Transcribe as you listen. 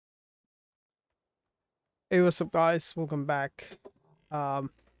Hey, what's up, guys? Welcome back. Um,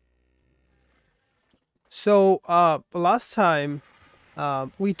 last time,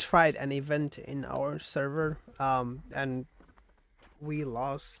 we tried an event in our server, and we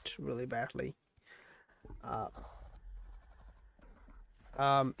lost really badly. Uh,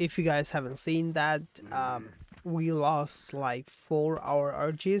 if you guys haven't seen that, we lost like 4 hour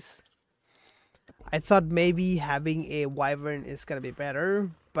urges. I thought maybe having a wyvern is gonna be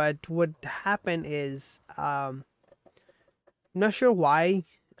better, but what happened is, not sure why,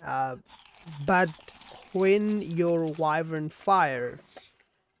 uh, but when your wyvern fire,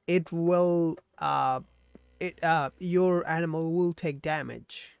 it will it your animal will take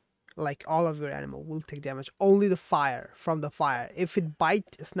damage. Like all of your animal will take damage. Only the fire from the fire. If it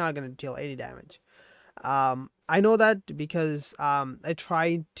bite, it's not gonna deal any damage. I know that because I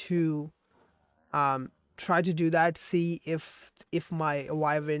tried to do that, see if my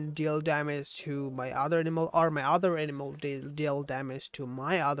wyvern deal damage to my other animal, or my other animal deal damage to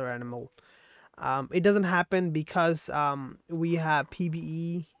my other animal. It doesn't happen because we have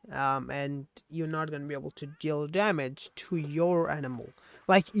PBE, and you're not going to be able to deal damage to your animal.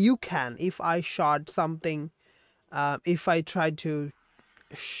 Like you can, if I shot something, if I try to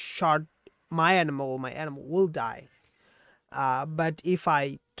shot my animal will die. But if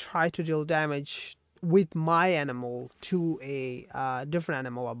I try to deal damage with my animal to a different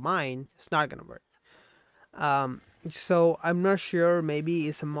animal of mine, it's not going to work. So I'm not sure. Maybe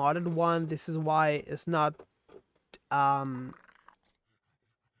it's a modded one. This is why it's not. Um,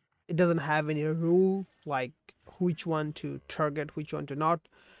 it doesn't have any rule like which one to target, which one to not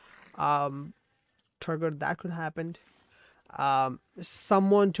um, target. That could happen.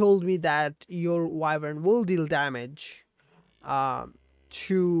 Someone told me that your wyvern will deal damage um,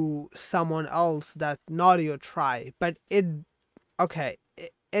 to someone else that not your tribe, but it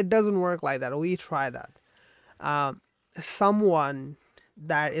doesn't work like that. We try that. Um, Someone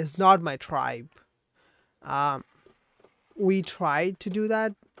that is not my tribe, um, we tried to do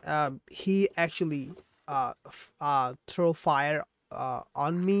that. He actually throw fire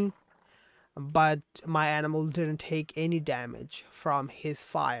on me, but my animal didn't take any damage from his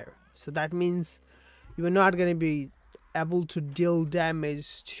fire. So that means you are not going to be able to deal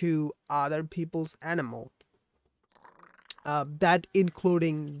damage to other people's animal. That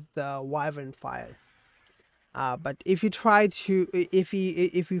including the wyvern fire. But if you try to, if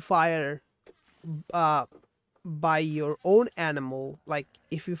you fire uh, by your own animal, like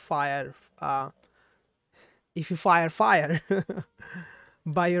if you fire fire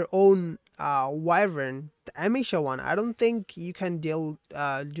by your own wyvern, the amisha one, I don't think you can do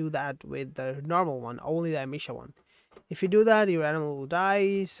that with the normal one, only the amisha one. If you do that, your animal will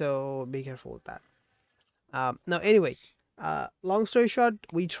die, so be careful with that. Now anyway, long story short,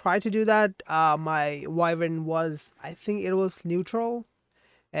 we tried to do that. My wyvern was, I think it was neutral,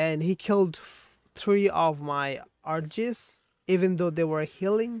 and he killed 3 of my arches, even though they were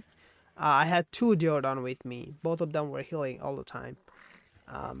healing. I had 2 Deodon with me. Both of them were healing all the time.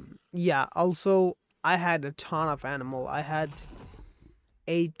 Yeah, also, I had a ton of animal. I had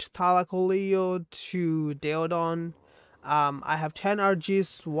 8 Thalacoleo, 2 Deodon. I have 10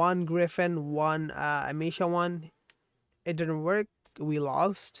 Argis, 1 Griffin, 1 Amisha one. It didn't work. We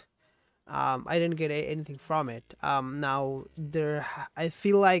lost. I didn't get anything from it. Now I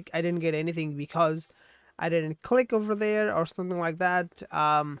feel like I didn't get anything because I didn't click over there or something like that.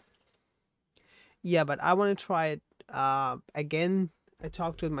 Yeah, but I want to try it again. I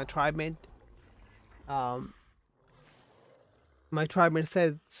talked with my tribe mate. Um, my tribe mate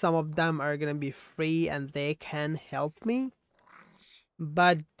said some of them are gonna be free and they can help me,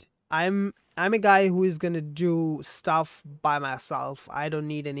 but I'm a guy who is gonna do stuff by myself. I don't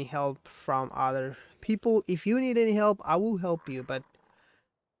need any help from other people. If you need any help, I will help you, but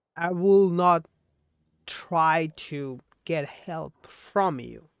I will not try to get help from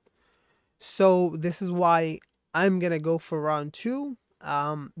you. So this is why I'm gonna go for round two.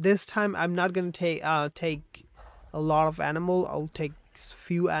 This time I'm not gonna take a lot of animal. I'll take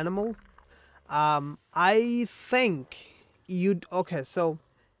few animal. I think you'd okay. So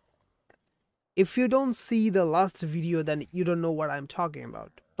if you don't see the last video, then you don't know what I'm talking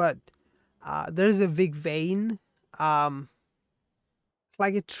about. But there's a big vein. Um, it's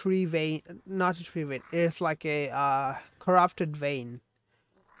like a tree vein, not a tree vein. It's like a corrupted vein.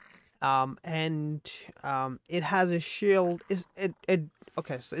 And it has a shield. It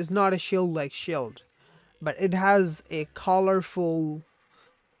okay? So it's not a shield like shield, but it has a colorful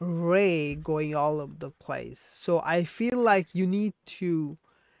ray going all over the place. So I feel like you need to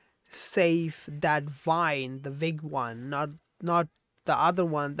save that vine, the big one, not the other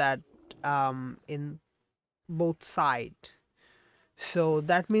one that in. both side. So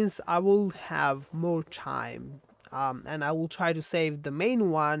that means I will have more time, and I will try to save the main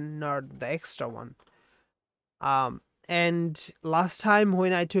one, not the extra one. And last time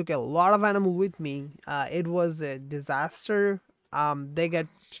when I took a lot of animal with me, it was a disaster. They get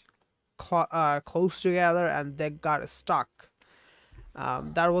close together and they got stuck.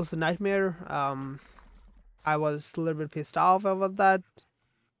 That was a nightmare. I was a little bit pissed off about that.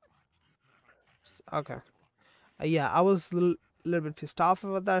 Okay. Yeah, I was little bit pissed off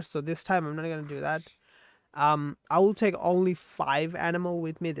about that. So this time I'm not gonna do that. I will take only 5 animal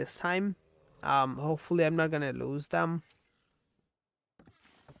with me this time. Hopefully I'm not gonna lose them.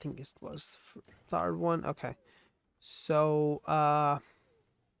 I think it was third one. Okay. So let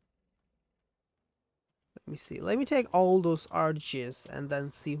me see. Let me take all those arches and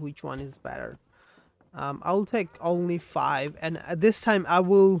then see which one is better. I'll take only 5, and this time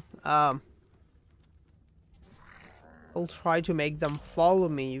I'll try to make them follow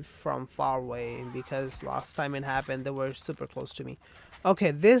me from far away, because last time it happened they were super close to me.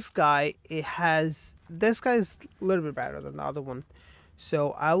 Okay, this guy is a little bit better than the other one,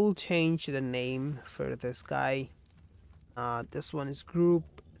 so I will change the name for this guy. This one is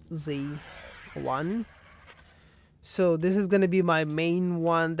Group Z1. So this is gonna be my main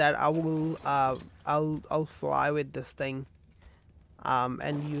one that I will I'll fly with this thing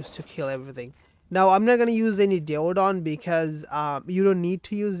and use to kill everything. Now I'm not gonna use any Deodon because you don't need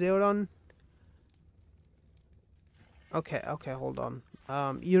to use Deodon. Okay, hold on.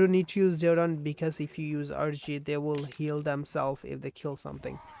 You don't need to use Deodon because if you use RG, they will heal themselves if they kill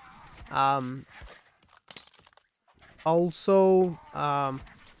something. Um, also,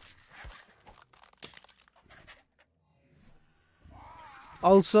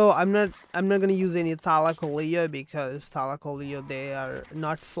 I'm not gonna use any Thylacoleo because Thylacoleo, they are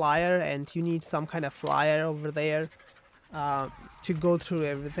not flyer, and you need some kind of flyer over there to go through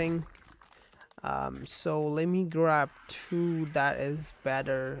everything. So let me grab 2 that is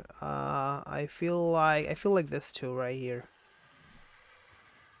better. I feel like this 2 right here.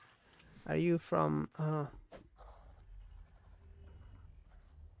 Are you from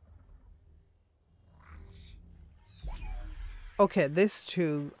Okay, this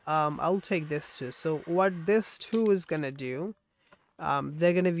 2, I'll take this 2. So what this 2 is gonna do,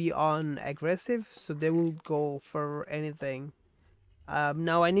 they're gonna be on aggressive, so they will go for anything.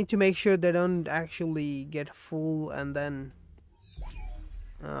 Now I need to make sure they don't actually get full and then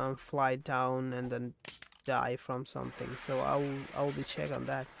fly down and then die from something. So I'll be check on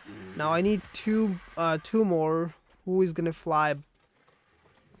that. Now I need two more who is gonna fly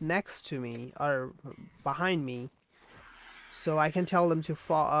next to me or behind me, so I can tell them to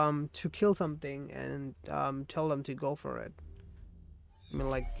fall to kill something and tell them to go for it. I mean,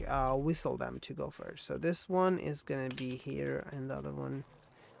 like whistle them to go first. So this one is gonna be here, and the other one.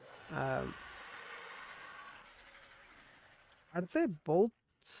 Um, are they both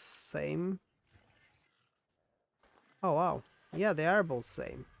same? Oh wow, yeah, they are both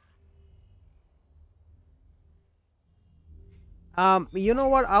same. You know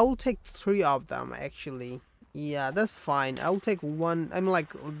what? I'll take 3 of them actually. Yeah, that's fine. I'll take one. I'm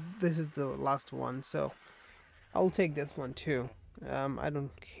like, this is the last one, so I'll take this one too. I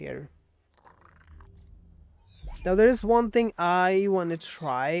don't care. Now there is one thing I want to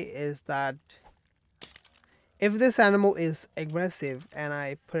try, is that if this animal is aggressive and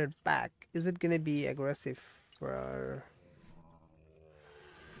I put it back, is it gonna be aggressive for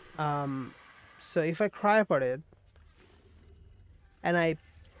so if I cry about it and I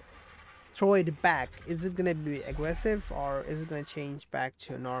throw it back, is it gonna be aggressive or is it gonna change back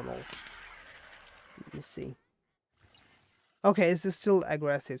to normal? Let me see. Okay, it's still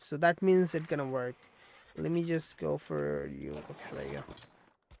aggressive, so that means it's gonna work. Let me just go for you. Okay, there you go.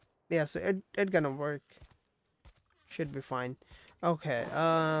 Yeah, so it gonna work. Should be fine. Okay,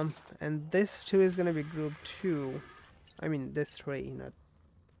 and this 2 is gonna be group 2. I mean this 3, not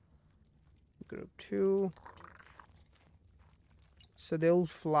group 2. So they'll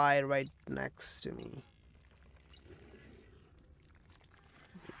fly right next to me.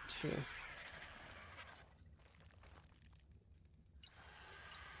 2.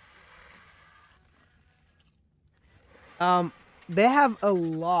 They have a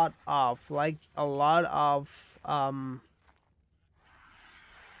lot of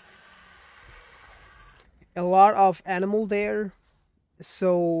animal there,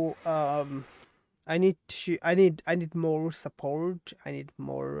 so I need more support. I need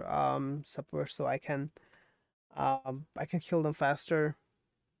more support so I can kill them faster.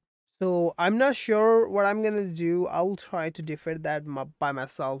 So I'm not sure what I'm gonna do. I'll try to defeat that by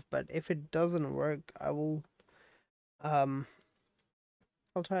myself, but if it doesn't work, I will Um,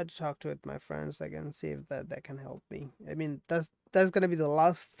 I'll try to talk to with my friends again, see if that can help me. I mean, that's gonna be the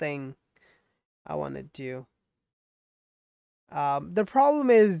last thing I want to do. The problem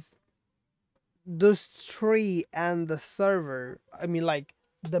is those tree and the server. I mean, like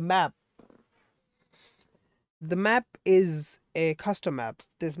the map. The map is a custom map.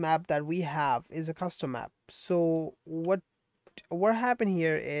 This map that we have is a custom map. So what happened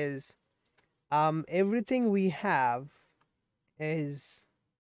here is everything we have is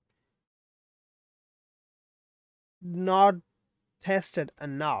not tested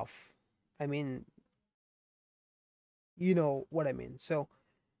enough. I mean, you know what I mean. So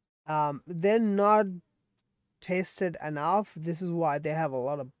they're not tested enough. This is why they have a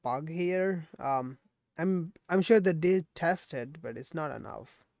lot of bug here. I'm sure they did test it, but it's not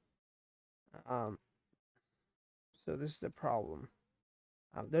enough. Um so this is the problem.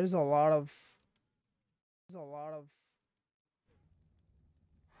 There's a lot of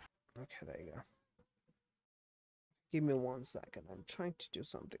okay, there you go. Give me 1 second. I'm trying to do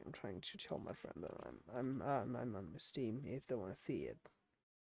something. I'm trying to tell my friend that I'm on Steam if they want to see it.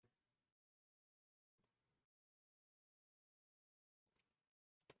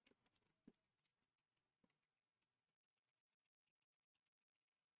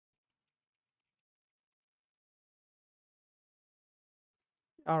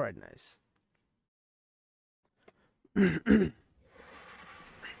 All right, nice.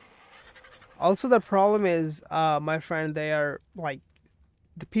 Also, the problem is, my friend, they are like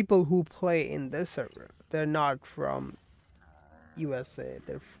the people who play in this server. They're not from USA.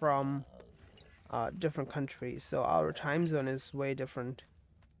 They're from different countries. So our time zone is way different.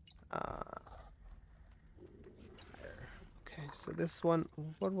 Uh, okay, so this one,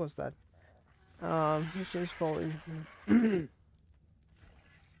 what was that? Missions following.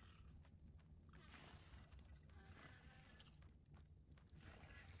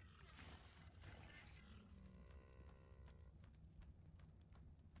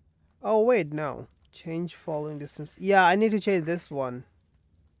 Oh wait, no. Change following distance. Yeah, I need to change this one.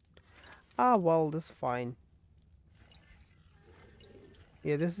 Ah, well, this is fine.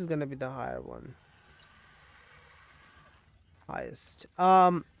 Yeah, this is gonna be the higher one. Highest.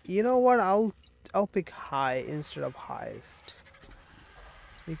 You know what? I'll pick high instead of highest.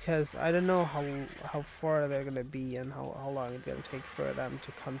 Because I don't know how far they're gonna be and how long it's gonna take for them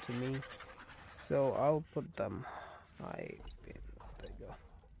to come to me. So I'll put them high. There you go.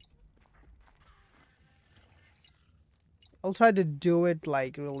 I'll try to do it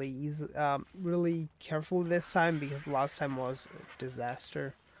like really easy, really careful this time because last time was a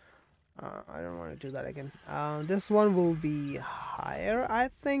disaster. I don't want to do that again. This one will be higher, I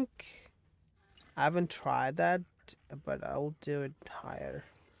think. I haven't tried that, but I'll do it higher.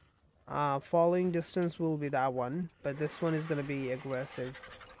 Following distance will be that one, but this one is gonna be aggressive,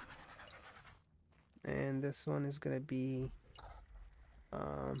 and this one is gonna be.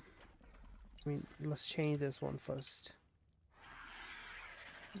 Um, I mean, let's change this one first,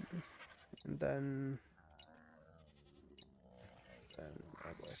 and then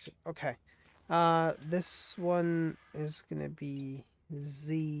aggressive. Okay. This one is gonna be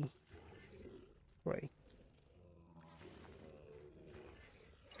Z. Right.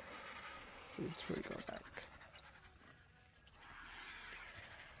 C3, go back.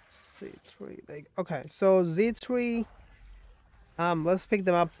 C3. Okay, so Z3. Let's pick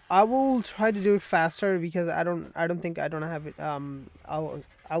them up. I will try to do it faster because I don't think I don't have it. I'll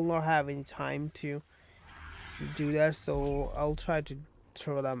not have any time to do that. So I'll try to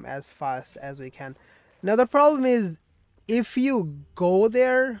throw them as fast as we can. Now the problem is, if you go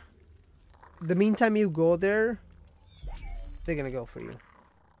there, the meantime you go there, they're gonna go for you.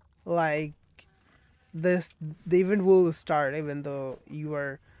 Like this, the event will start even though you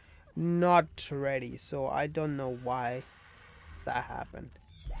are not ready. So I don't know why that happened.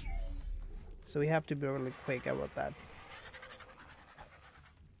 So we have to be really quick about that.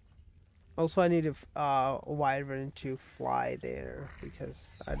 Also, I need a wyvern to fly there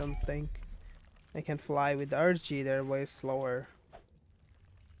because I don't think I can fly with the RG. They're way slower.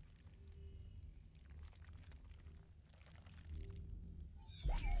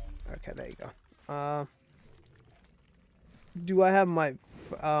 Okay, there you go. Do I have my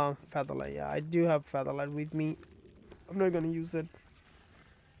featherlight? Yeah, I do have featherlight with me. I'm not gonna use it.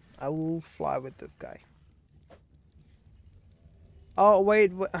 I will fly with this guy. Oh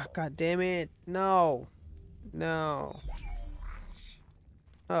wait, God damn it! No, no.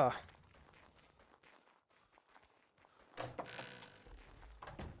 Oh,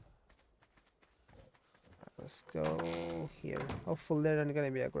 let's go here. Hopefully they're not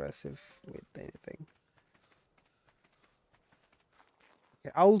gonna be aggressive with anything.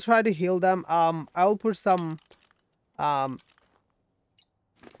 Okay, I'll try to heal them. I'll put some um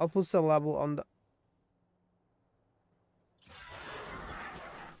level on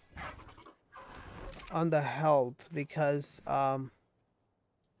the health, because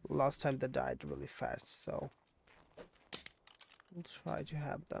last time they died really fast, so we'll try to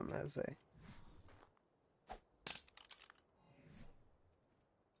have them as a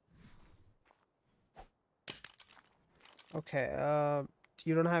okay.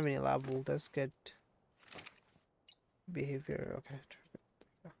 You don't have any level. That's good behavior. Okay.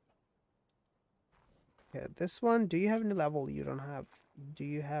 Okay, this one, do you have any level? You don't have. Do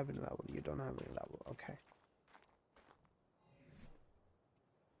you have any level? You don't have any level. Okay.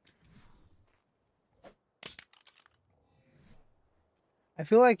 I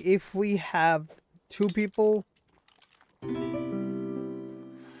feel like if we have 2 people.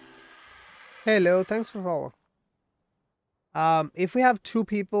 Hello, thanks for following. If we have 2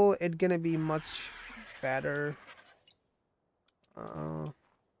 people, it's gonna be much better. Do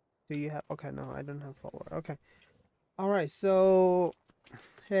you have? Okay, no, I don't have follower. Okay. All right. So,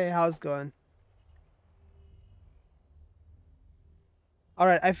 hey, how's it going? All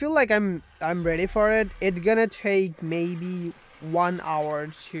right. I feel like I'm ready for it. It's gonna take maybe 1 hour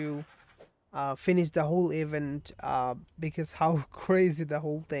to finish the whole event. Because how crazy the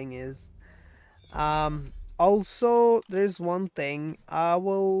whole thing is. Also, there's one thing. I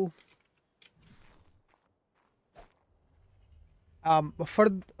will.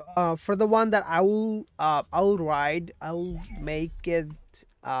 For the one that I'll ride, I'll make it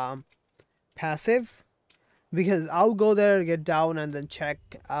passive, because I'll go there, get down, and then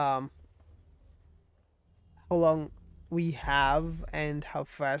check how long we have and how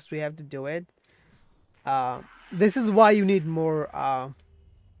fast we have to do it. This is why you need more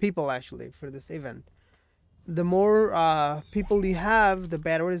people actually for this event. The more people you have, the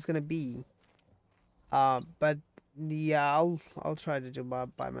better it's gonna be. But yeah, I'll try to do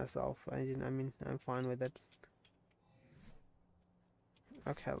by myself. I mean, I'm fine with it.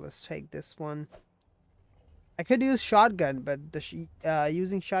 Okay, let's take this one. I could use shotgun, but the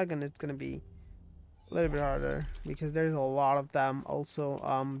using shotgun is gonna be a little bit harder because there's a lot of them. Also,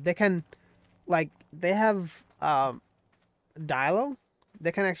 they can, like, they have dialogue.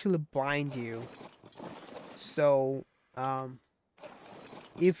 They can actually blind you. So,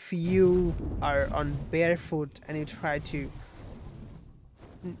 if you are on barefoot and you try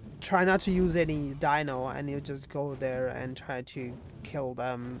not to use any dino and you just go there and try to kill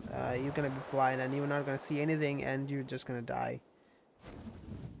them, you're gonna be blind and you're not gonna see anything and you're just gonna die.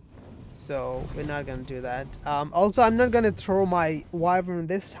 So we're not gonna do that. Also, I'm not gonna throw my wyvern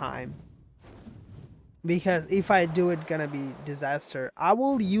this time, because if I do, it's gonna be disaster. I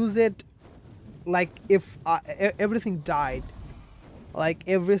will use it like if everything died, like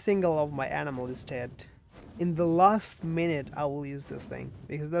every single of my animal is dead. In the last minute, I will use this thing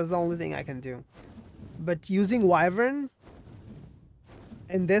because that's the only thing I can do. But using wyvern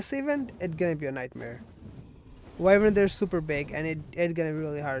in this event, it's gonna be a nightmare. Wyvern, they're super big, and it's gonna be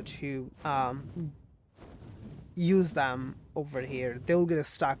really hard to use them over here. They'll get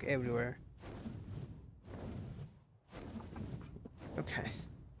stuck everywhere. Okay,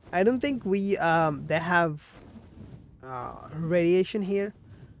 I don't think we they have radiation here.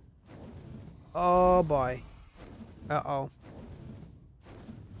 Oh boy. Uh-oh.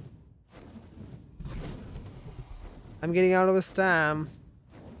 I'm getting out of a stam.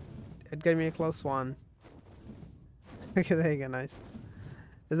 It gave me a close one. Okay, there you go, nice.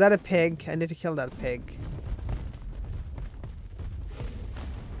 Is that a pig? I need to kill that pig.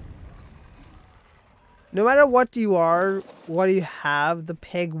 No matter what you are, what you have, the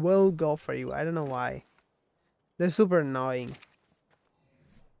pig will go for you. I don't know why. They're super annoying.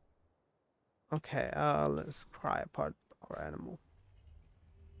 Okay, let's pry apart our animal.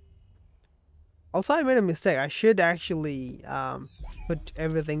 Also, I made a mistake. I should actually put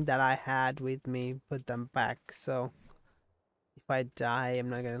everything that I had with me, put them back. So if I die, I'm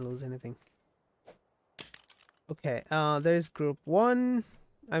not gonna lose anything. Okay, there's group 1.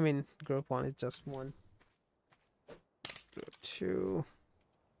 I mean, group 1 is just one. Group 2.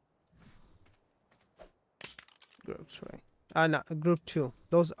 Group 3. No, group 2.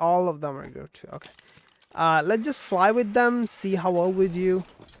 Those, all of them are group 2. Okay. Let's just fly with them, see how well we do.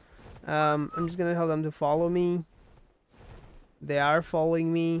 I'm just gonna tell them to follow me. They are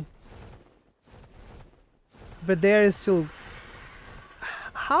following me. But they are still...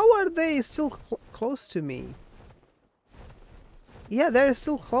 How are they still close to me? Yeah, they're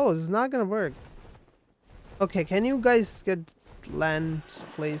still close. It's not gonna work. Okay, can you guys get land,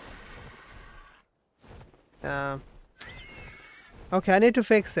 please? Okay, I need to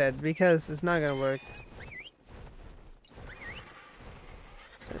fix it because it's not gonna work.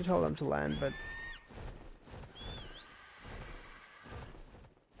 So I told them to land, but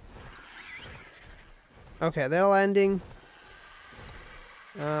okay, they're landing.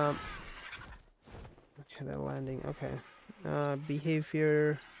 Okay, they're landing. Okay.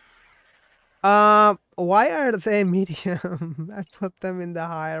 Behavior. Why are they medium? I put them in the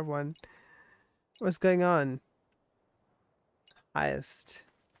higher one. What's going on? Highest.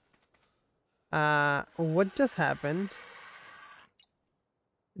 What just happened?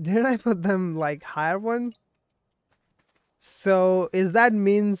 Did I put them like higher one? So is that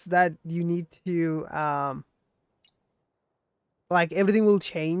means that you need to like everything will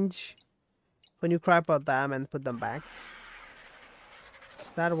change when you crop out them and put them back?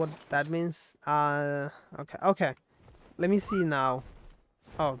 Is that what that means? Okay. Let me see now.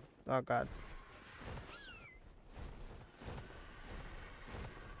 Oh god.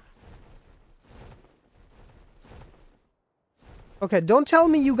 Okay, don't tell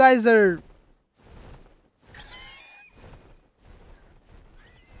me you guys are...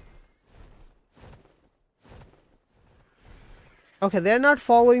 Okay, they're not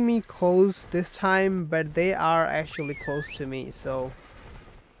following me close this time, but they are actually close to me, so...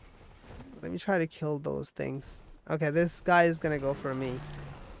 Let me try to kill those things. Okay, this guy is gonna go for me.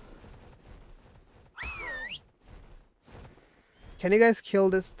 Can you guys kill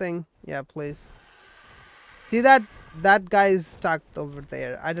this thing? Yeah, please. See that guy is stuck over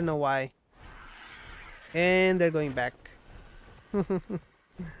there. I don't know why. And they're going back.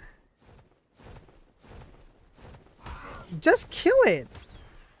 Just kill it.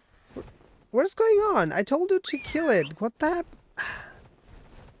 What's going on? I told you to kill it. What the heck?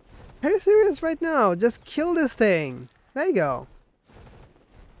 Are you serious right now? Just kill this thing. There you go.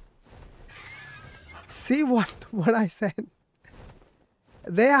 See what I said?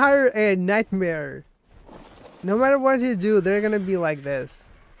 They are a nightmare. No matter what you do, they're gonna be like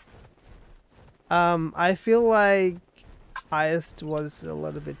this. I feel like highest was a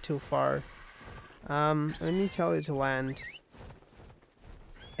little bit too far. Let me tell you to land.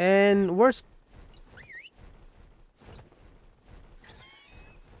 And where's...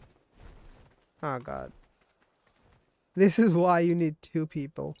 Oh god. This is why you need 2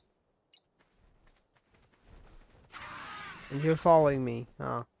 people. And you're following me.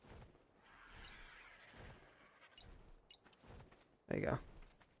 Oh. There you go.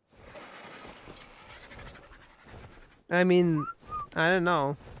 I mean, I don't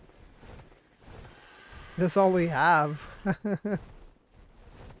know. That's all we have.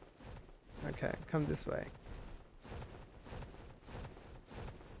 Okay, come this way.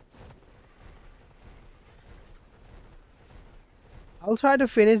 I'll try to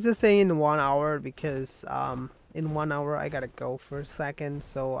finish this thing in 1 hour because in 1 hour I gotta go for a second,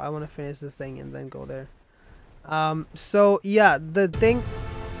 so I want to finish this thing and then go there. So yeah, the thing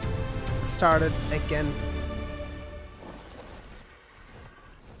started again.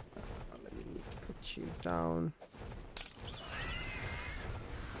 Let me put you down.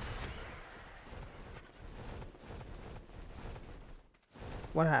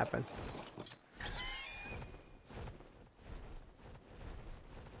 What happened?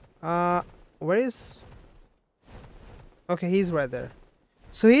 Where is... Okay, he's right there.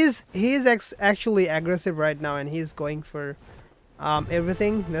 So he's actually aggressive right now, and he's going for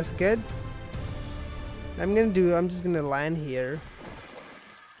everything. That's good. I'm just gonna land here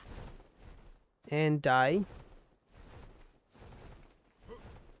and die.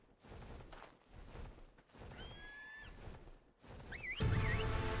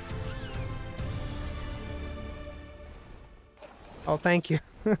 Oh, thank you.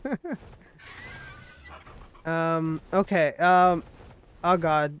 Okay. Oh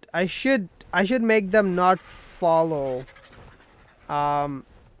god, I should make them not follow the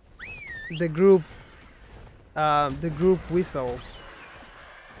group whistle.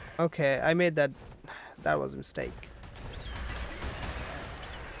 Okay, I made that was a mistake.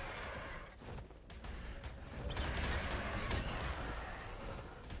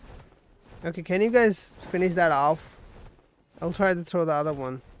 Okay, can you guys finish that off? I'll try to throw the other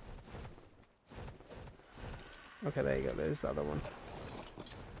one. Okay, there you go. There's the other one.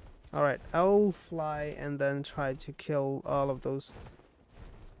 Alright, I'll fly and then try to kill all of those.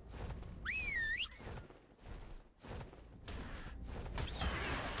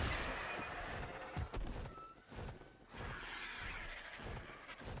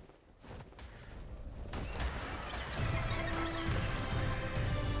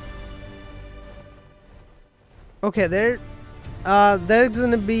 Okay, there's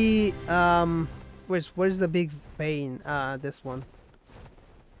gonna be where's the big vein? This one.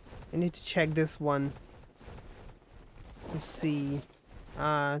 I need to check this one. Let's see.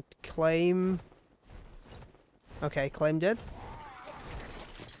 Claim. Okay, claimed it.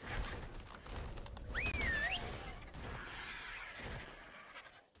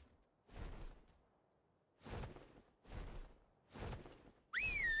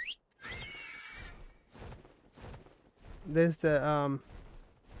 There's the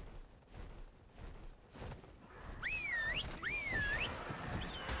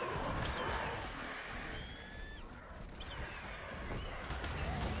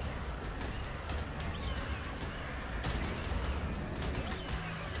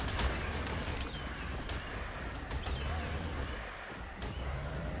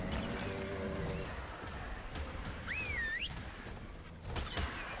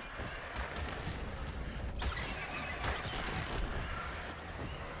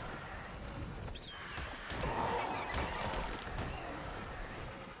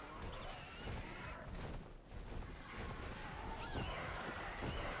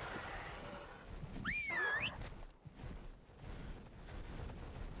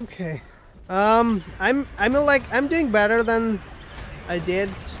okay. I'm doing better than I did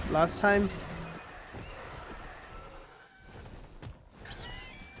last time.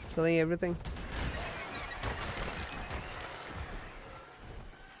 Killing everything.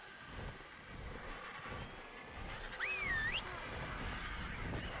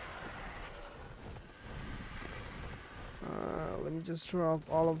 Let me just drop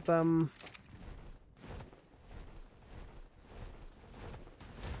all of them.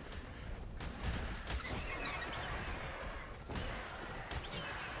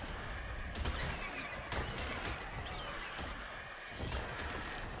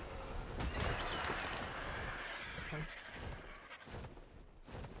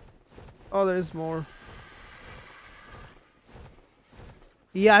 Oh, there's more.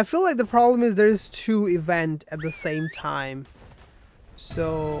 Yeah, I feel like the problem is there's two events at the same time.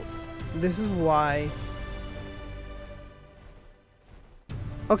 So, this is why.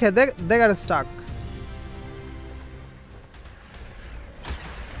 Okay, they got stuck.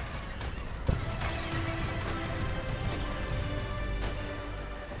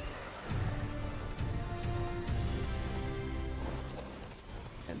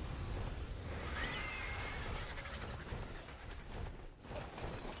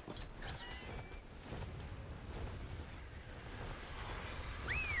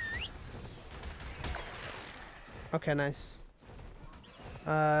 Okay, nice.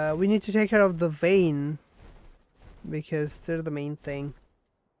 We need to take care of the vein because they're the main thing.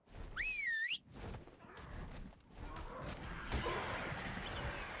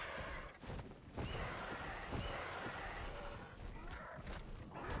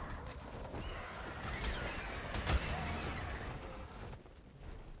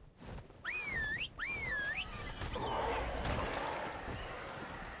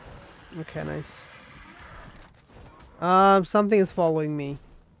 Okay, nice. Something is following me.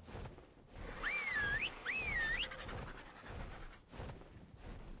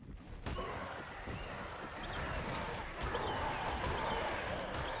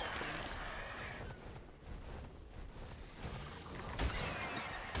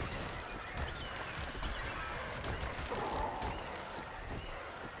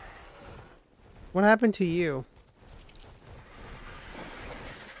 What happened to you?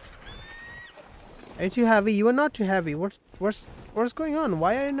 Are you too heavy? You are not too heavy. What's going on?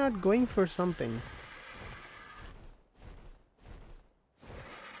 Why are you not going for something?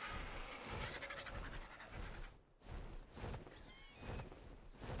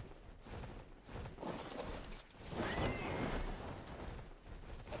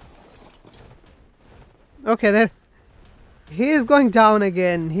 Okay, there. He is going down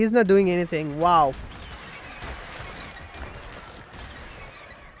again. He's not doing anything. Wow.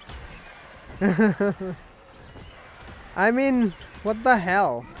 I mean, what the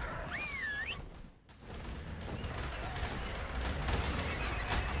hell?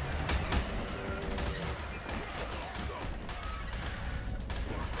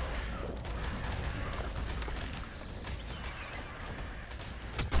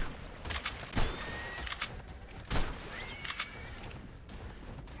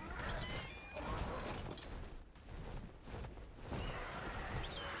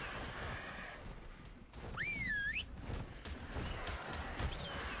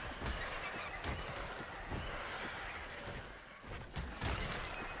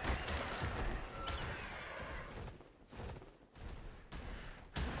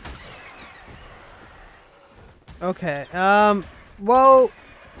 Okay, well,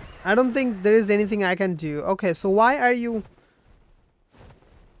 I don't think there is anything I can do. Okay, so why are you...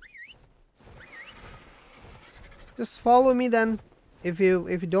 Just follow me then. If you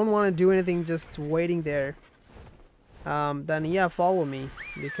don't want to do anything, just waiting there. Then yeah, follow me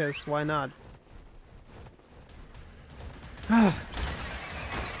because why not?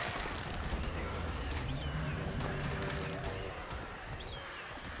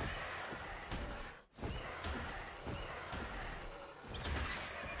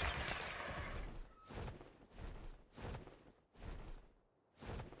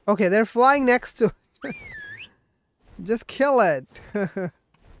 Okay, they're flying next to. Just kill it.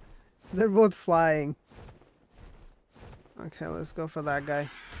 They're both flying. Okay, let's go for that guy.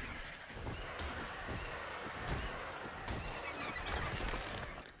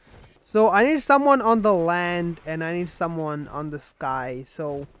 So I need someone on the land and I need someone on the sky.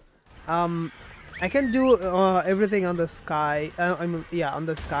 So I can do everything on the sky. I mean, yeah, on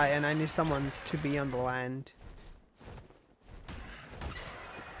the sky, and I need someone to be on the land.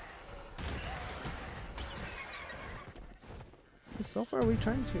 So far, we're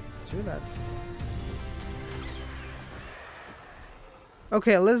trying to do that.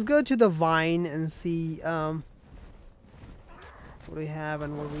 Okay, let's go to the vine and see what we have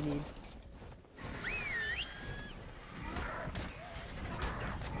and what we need.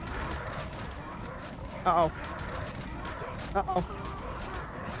 Uh-oh. Uh-oh.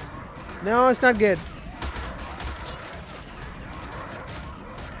 No, it's not good.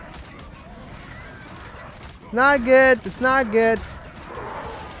 It's not good. It's not good.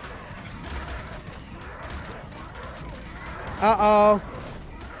 Uh-oh.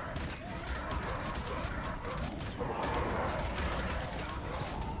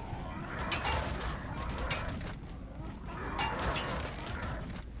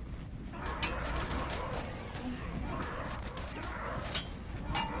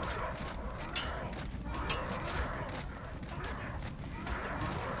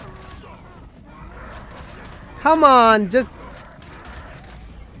 Come on, just...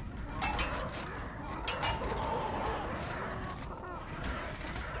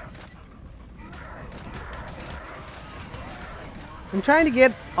 I'm trying to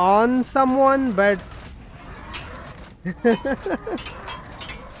get on someone, but...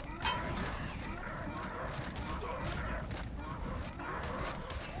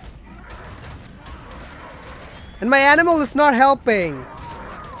 And my animal is not helping.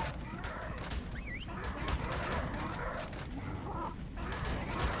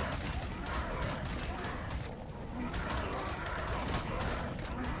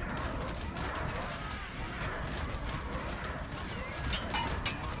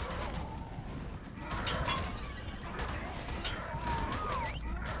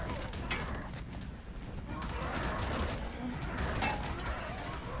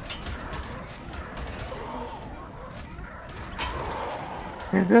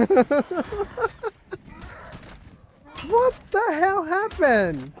 What the hell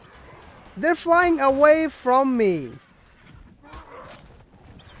happened? They're flying away from me.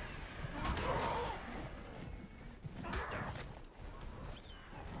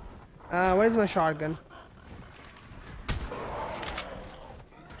 Where's my shotgun?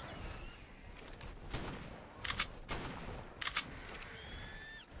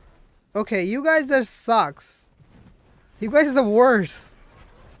 Okay, you guys are sucks. You guys are the worst.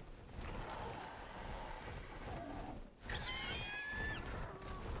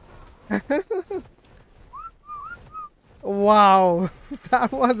 Wow,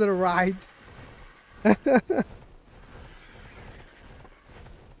 that wasn't right.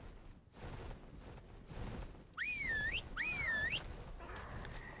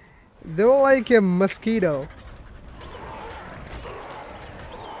 They were like a mosquito.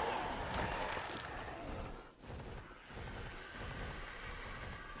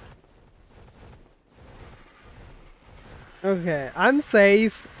 Okay, I'm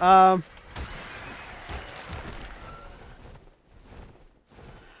safe.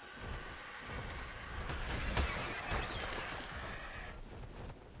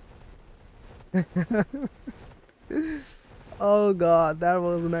 Oh god, that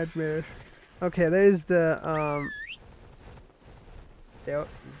was a nightmare. Okay, there's the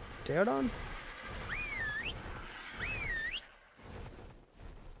Deodon?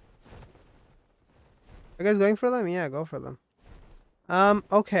 Are you guys going for them? Yeah, go for them.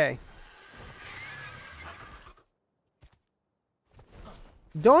 Okay.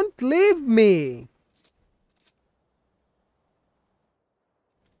 Don't leave me!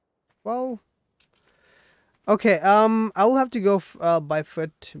 Well... Okay, I'll have to go by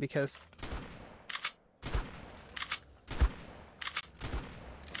foot because...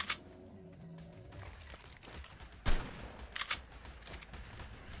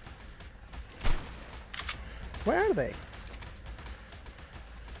 Where are they?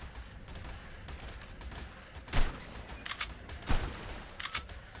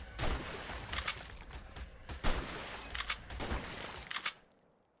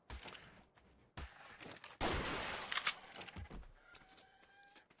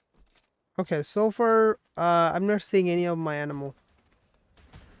 Okay, so far, I'm not seeing any of my animal.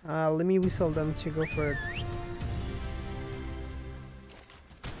 Let me whistle them to go for it.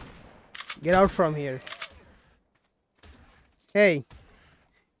 Get out from here. Hey,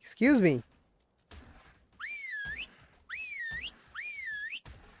 excuse me.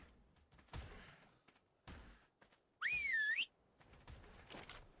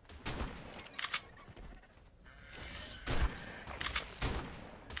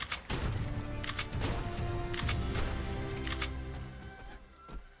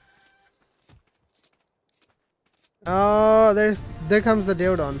 Oh, there comes the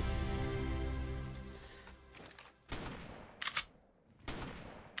Deodon.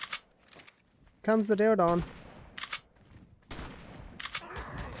 Comes the Deodon.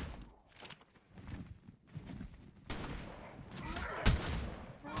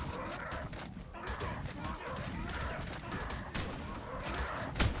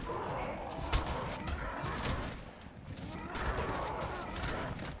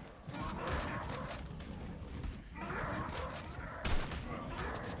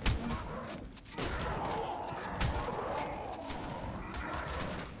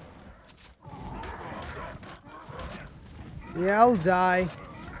 Yeah, I'll die.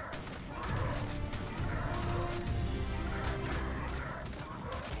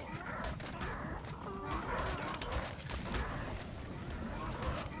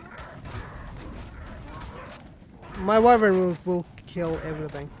 My wyvern will kill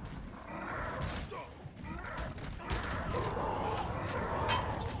everything.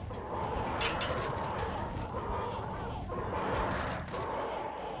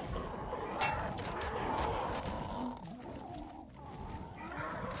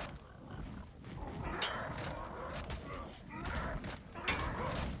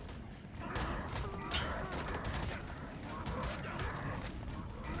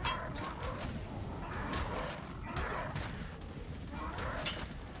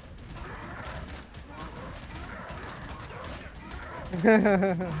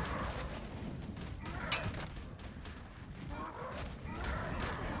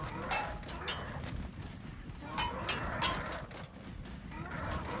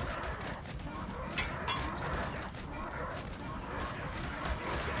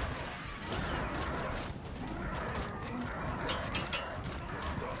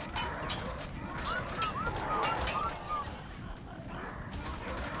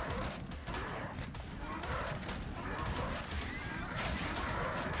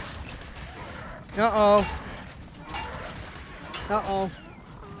 Uh-oh. Uh-oh.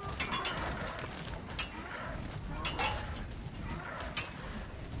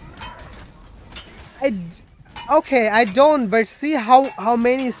 Okay, I don't, but see how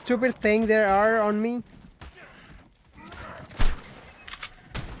many stupid things there are on me?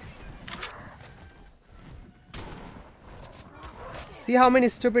 See how many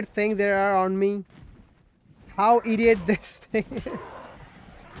stupid things there are on me? How idiot this thing is.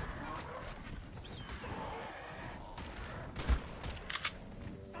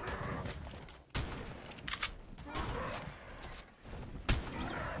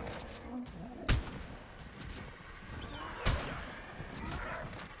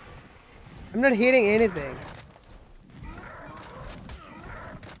 I'm not hitting anything.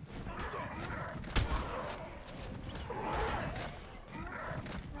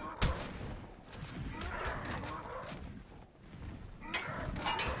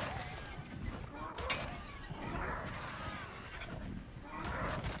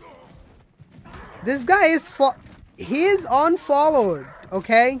 This guy is he's unfollowed,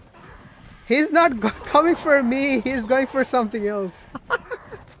 okay? He's not coming for me, he's going for something else.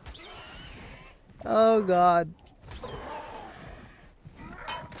 Oh god.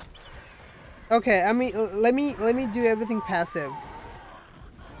 Okay, I mean, let me do everything passive.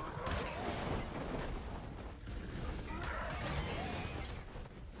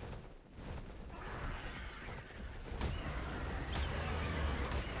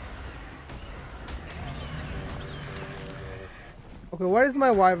 Okay, where is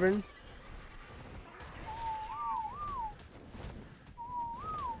my wyvern?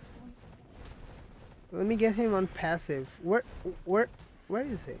 Let me get him on passive. Where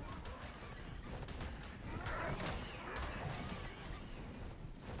is he?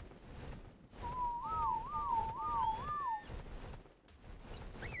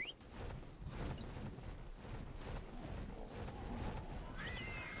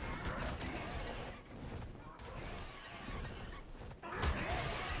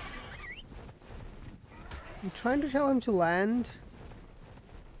 I'm trying to tell him to land.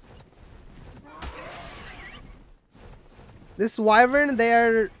 This wyvern,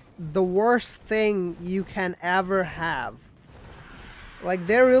 they're the worst thing you can ever have. Like,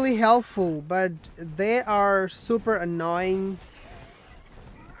 they're really helpful, but they are super annoying.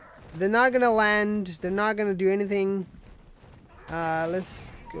 They're not gonna land. They're not gonna do anything.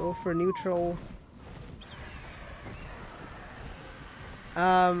 Let's go for neutral.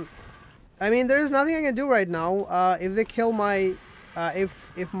 I mean, there's nothing I can do right now. If they kill my,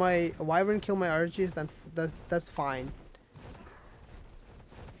 if my wyvern kill my archers, then that's fine.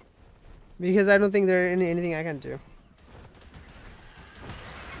 Because I don't think there's anything I can do.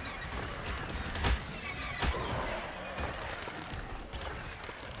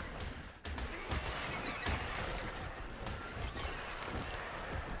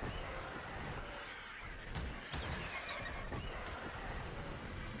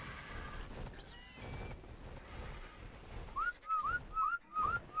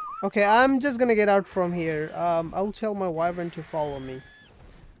 Okay, I'm just gonna get out from here. I'll tell my wyvern to follow me.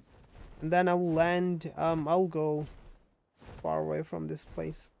 And then I will land. I'll go far away from this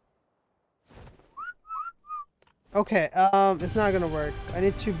place. Okay, it's not gonna work. I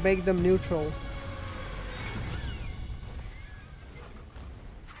need to make them neutral.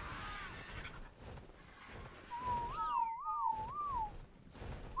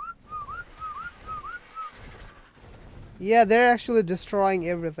 Yeah, they're actually destroying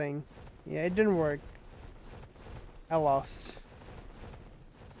everything. Yeah, it didn't work. I lost.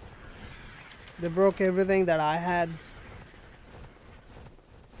 They broke everything that I had.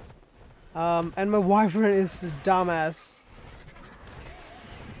 And my wyvern is a dumbass.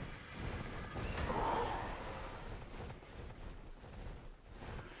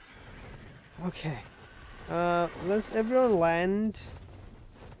 Okay. Let's everyone land.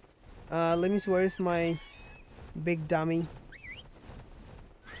 Let me see, where is my big dummy?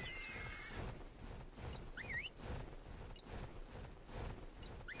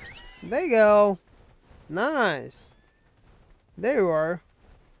 There you go. Nice. There you are.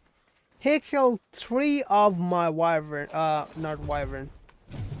 He killed 3 of my wyvern. Not wyvern.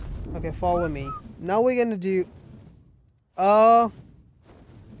 Okay, follow me. Now we're gonna do...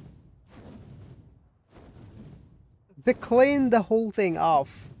 They clean the whole thing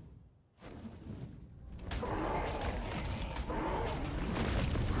off.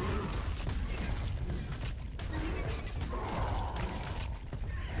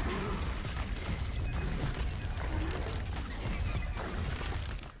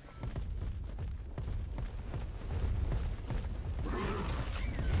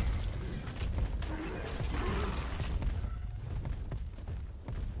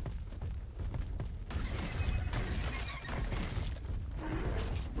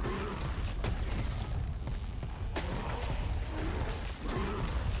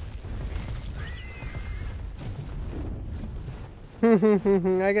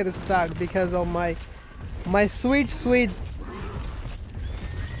 I get stuck because of my sweet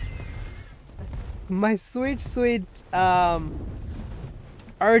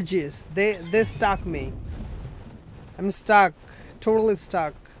urges. They stuck me. I'm stuck, totally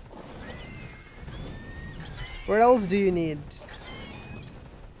stuck. What else do you need?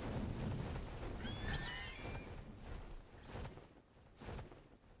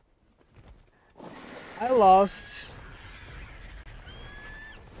 I lost.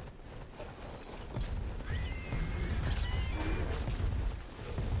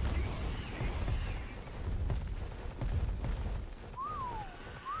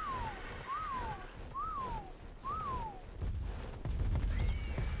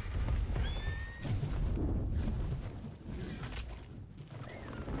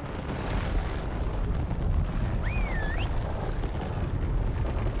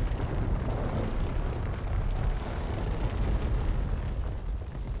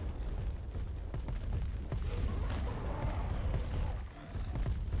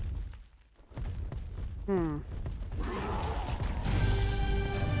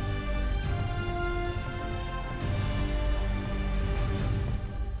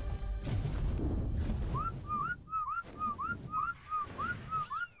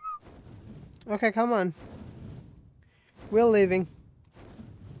 Okay, come on. We're leaving.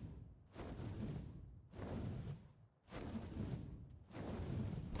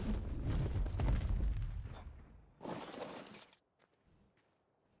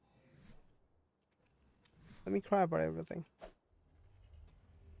 Let me cry about everything.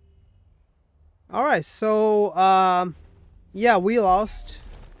 Alright, so, yeah, we lost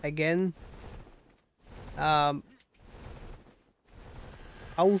again.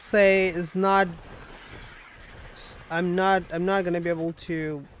 I will say it's not I'm not gonna be able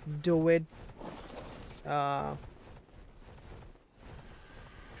to do it uh,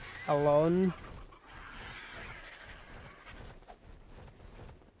 alone.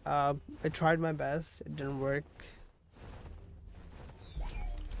 I tried my best. It didn't work.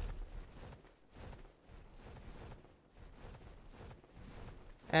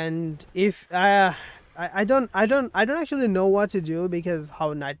 And if I don't actually know what to do because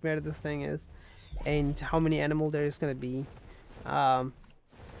how nightmare this thing is, and how many animal there is gonna be. Um,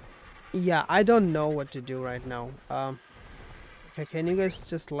 yeah, I don't know what to do right now. Okay, can you guys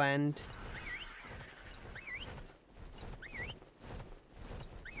just land?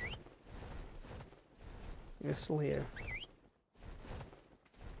 You're still here.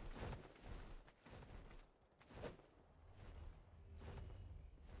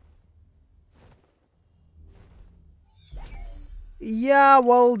 Yeah,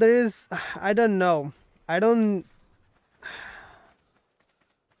 well, there is. I don't know. I don't.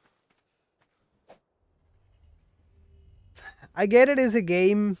 I get it is a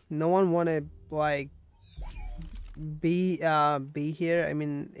game. No one wanna like be here. I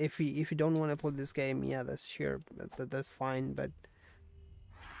mean, if you don't want to play this game, yeah, that's sure. That's fine. But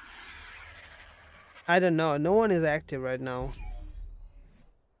I don't know. No one is active right now,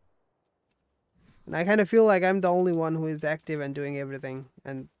 and I kind of feel like I'm the only one who is active and doing everything,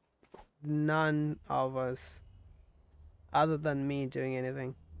 and none of us, other than me, doing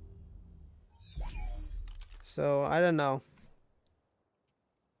anything. So I don't know.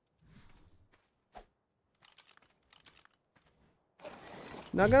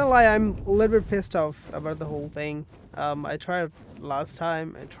 Not gonna lie, I'm a little bit pissed off about the whole thing. I tried last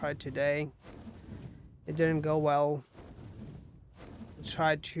time, I tried today. It didn't go well. I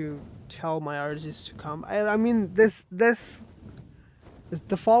tried to tell my artists to come. I mean, the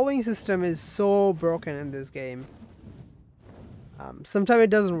following system is so broken in this game. Sometimes it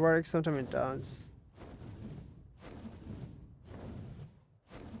doesn't work, sometimes it does.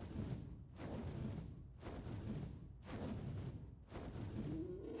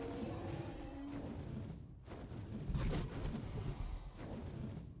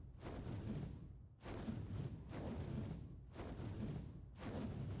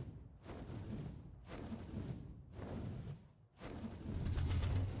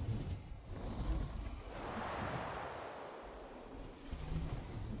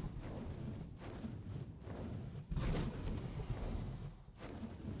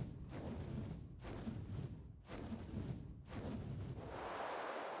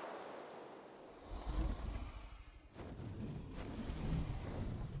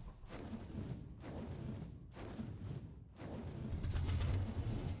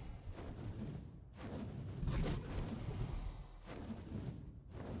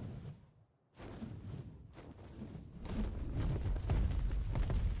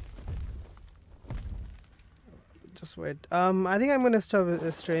 Just wait. I think I'm gonna stop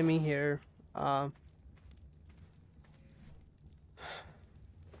streaming here. Um,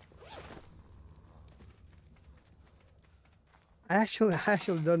 I actually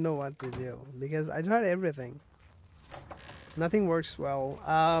don't know what to do because I tried everything. Nothing works well.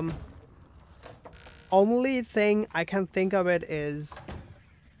 Only thing I can think of it is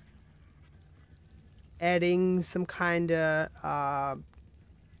adding some kind of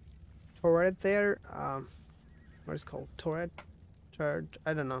turret there. What is it called? Turret?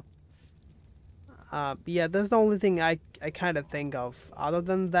 I don't know. Yeah, that's the only thing I kind of think of. Other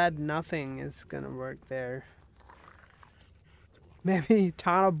than that, nothing is gonna work there. Maybe a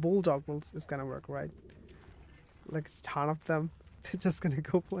ton of bulldog is gonna work, right? Like a ton of them. They're just gonna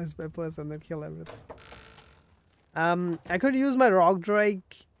go place by place and then kill everything. I could use my rock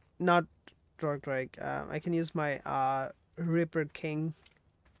drake, not rock drake. I can use my Reaper King.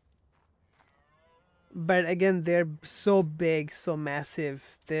 But again, they're so big, so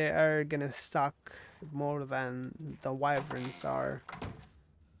massive. They are gonna suck more than the wyverns are.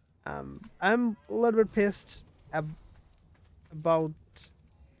 I'm a little bit pissed about.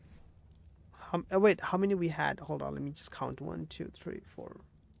 Wait, how many we had? Hold on, let me just count. 1, 2, 3, 4.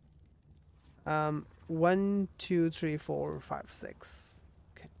 1, 2, 3, 4, 5, 6.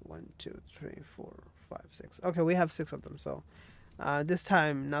 Okay, 1, 2, 3, 4, 5, 6. Okay, we have 6 of them. So, this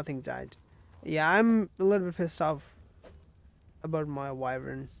time nothing died. Yeah, I'm a little bit pissed off about my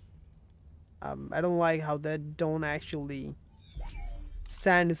wyvern. I don't like how they don't actually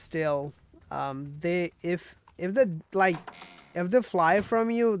stand still. They if they like if they fly from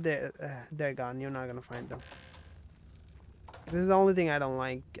you, they're gone. You're not gonna find them. This is the only thing I don't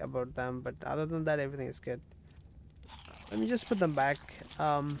like about them, but other than that, everything is good. Let me just put them back.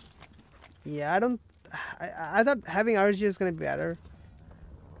 Yeah, I thought having RG is gonna be better.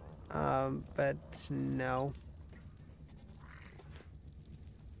 But no.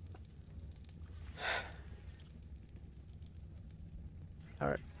 All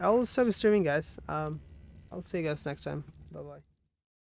right, I'll stop streaming, guys. I'll see you guys next time. Bye bye.